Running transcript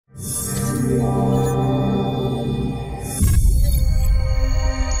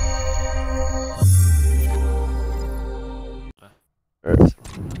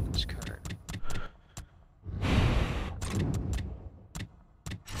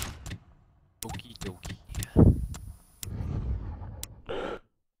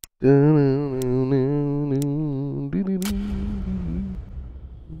This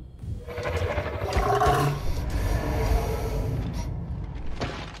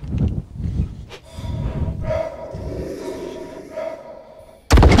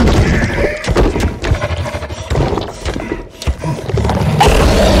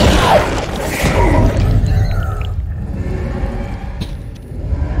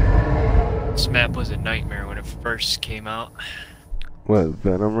map was a nightmare when it first came out. What,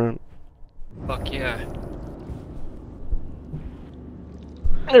 Venom run? Fuck yeah.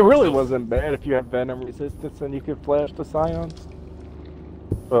 It really wasn't bad if you had Venom resistance and you could flash the Scions.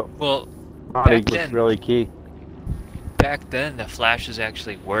 Well, body was really key. Back then, the flashes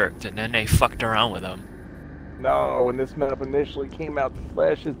actually worked, and then they fucked around with them. No, when this map initially came out, the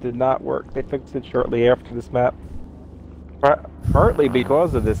flashes did not work. They fixed it shortly after this map. Partly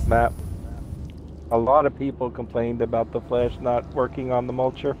because of this map. A lot of people complained about the flash not working on the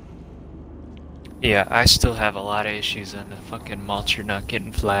mulcher. Yeah, I still have a lot of issues on the fucking mulcher not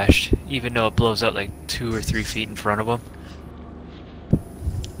getting flashed, even though it blows up like 2 or 3 feet in front of him.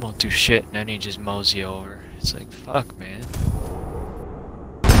 Won't do shit, and then he just mows you over. It's like, fuck, man.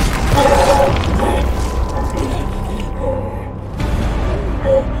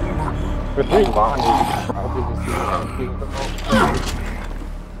 For 3 lines, you could probably just see anything the mulcher.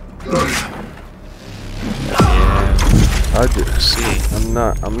 I just see. I'm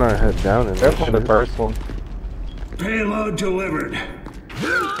not head down in That's that for the first one. Payload delivered.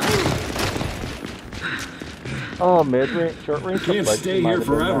 Oh, mid-range, short-range. Can't stay here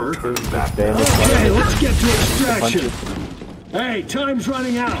forever. Okay, let's get to extraction. Hey, time's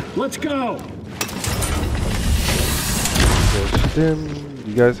running out. Let's go.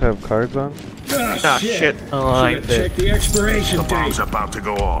 You guys have cards on? Ah, shit. Check the expiration date. The bomb's about to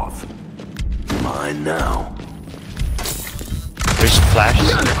go off. Mine now. There's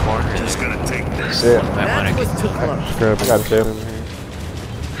flashes in the corner. Just gonna take this. Yeah. I wanna get to Grab I got it. two.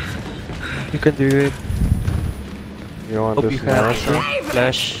 You can do it. You don't want Hope this you have now?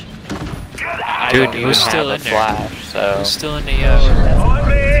 flash. Dude, who's still in there? Flash, so. Who's still in the, On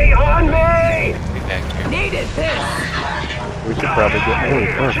me! On me! be back here. Needed this. We should probably get Holy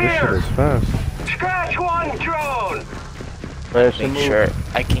fuck, this shit is fast. Scratch one drone! flash and Make move. sure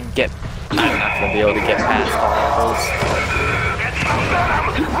I can get. I'm not gonna be able to get past all of those.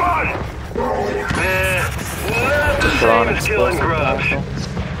 Run! Put on Killing explosive grubs.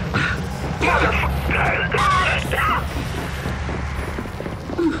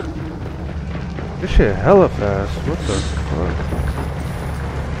 This shit hella fast. What the fuck?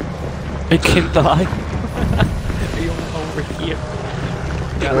 I can die. Over here.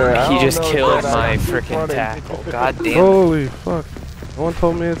 He just killed my frickin' tackle. God damn it. Holy fuck. No one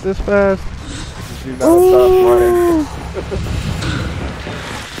told me it's this fast. Do not stop running.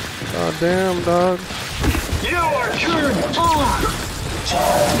 God damn, dog. You are turned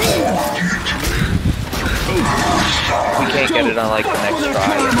We can't get it on like the next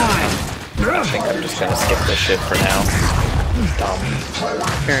try. I think I'm just gonna skip this shit for now. Dumb.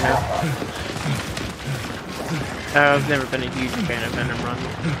 Fair enough. I've never been a huge fan of Venom Run.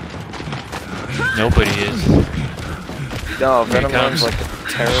 Nobody is. No, Venom Run's like a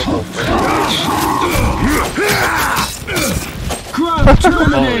terrible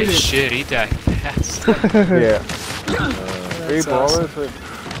Holy shit, he died fast. Yeah. 3 ballers with...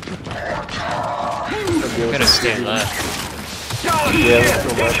 I'm gonna stay left. Yeah, let's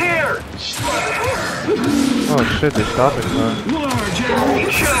go left. here! Oh shit, they're stopping, huh?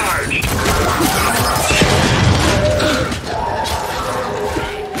 Charged!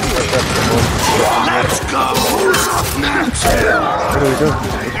 Let's go! Where do we go?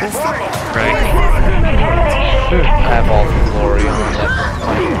 Right? I have all the glory on that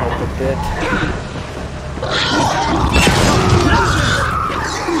might help a bit.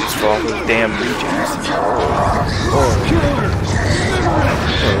 For all those damn regions. Oh,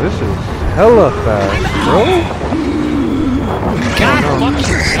 this is hella fast, bro. God fucking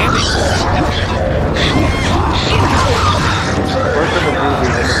damn it. First of the movies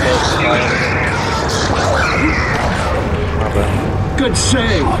in the first time. My bad. Good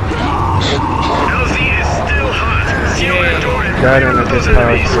save. LZ is still hot. Seal that door and Got in at this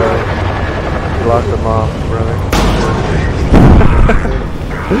house, bro. You locked them off, brother.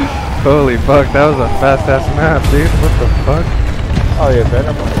 Holy fuck, that was a fast ass map, dude. What the fuck? Oh yeah,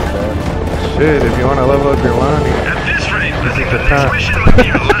 Venom was bad. Shit, if you want to level up your line, At this rate, I think the the time. next mission would be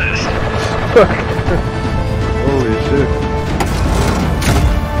your last. holy shit.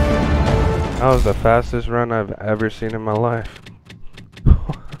 That was the fastest run I've ever seen in my life.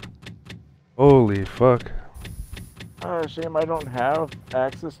 Holy fuck. Shame I don't have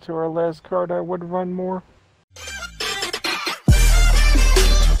access to our last card. I would run more.